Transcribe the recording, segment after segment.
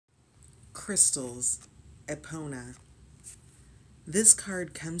Crystals, Epona. This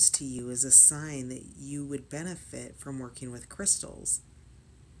card comes to you as a sign that you would benefit from working with crystals.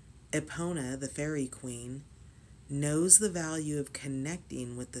 Epona, the fairy queen, knows the value of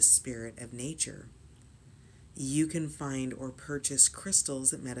connecting with the spirit of nature. You can find or purchase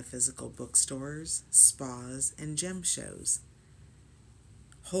crystals at metaphysical bookstores, spas, and gem shows.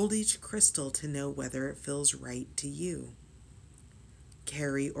 Hold each crystal to know whether it feels right to you.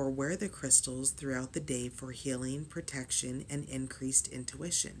 Carry or wear the crystals throughout the day for healing, protection, and increased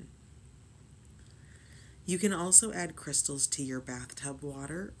intuition. You can also add crystals to your bathtub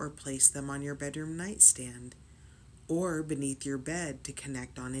water or place them on your bedroom nightstand or beneath your bed to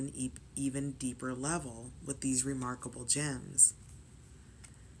connect on an even deeper level with these remarkable gems.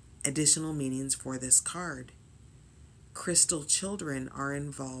 Additional meanings for this card. Crystal children are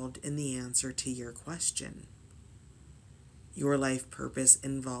involved in the answer to your question. Your life purpose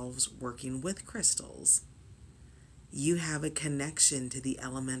involves working with crystals. You have a connection to the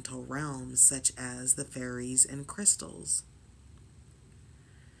elemental realms such as the fairies and crystals.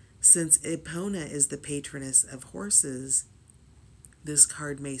 Since Epona is the patroness of horses, this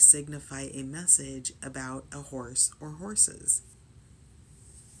card may signify a message about a horse or horses.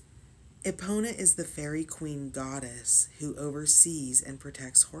 Epona is the fairy queen goddess who oversees and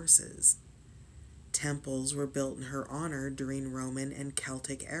protects horses. Temples were built in her honor during Roman and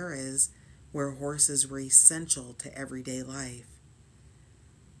Celtic eras where horses were essential to everyday life.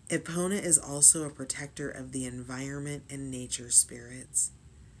 Epona is also a protector of the environment and nature spirits.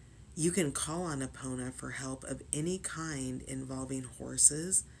 You can call on Epona for help of any kind involving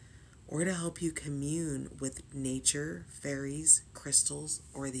horses or to help you commune with nature, fairies, crystals,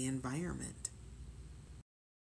 or the environment.